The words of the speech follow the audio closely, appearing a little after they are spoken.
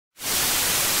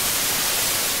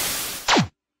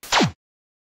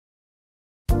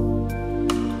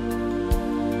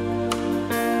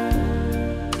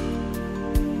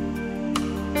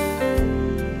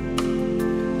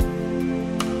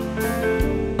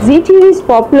Zee TV's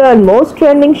popular and most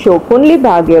trending show Kundali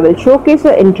Bhagya will showcase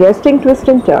an interesting twist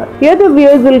and turn. Here the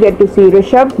viewers will get to see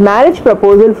Rishabh's marriage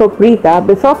proposal for Preeta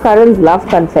before Karan's love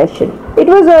confession. It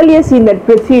was earlier seen that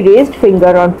Prithvi raised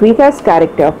finger on Preeta's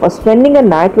character for spending a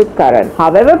night with Karan.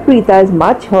 However, Preeta is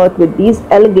much hurt with these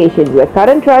allegations where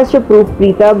Karan tries to prove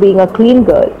Preeta being a clean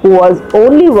girl who was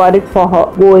only worried for her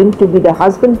going to be the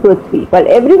husband Prithvi, while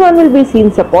everyone will be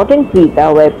seen supporting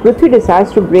Preeta where Prithvi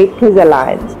decides to break his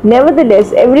alliance.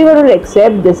 Nevertheless, everyone will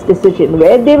accept this decision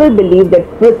where they will believe that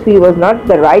Prithvi was not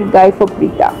the right guy for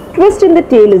Preeta. Twist in the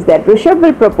tale is that Rishabh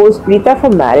will propose Preeta for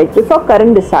marriage before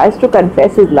Karan decides to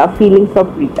confess his love feelings for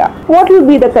Preeta. What will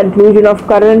be the conclusion of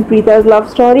Karan and Preeta's love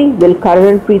story? Will Karan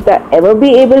and Preeta ever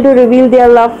be able to reveal their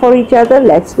love for each other?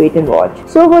 Let's wait and watch.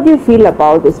 So what do you feel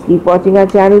about this? Keep watching our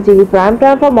channel TV Prime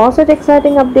Time for more such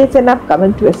exciting updates and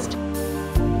upcoming twists.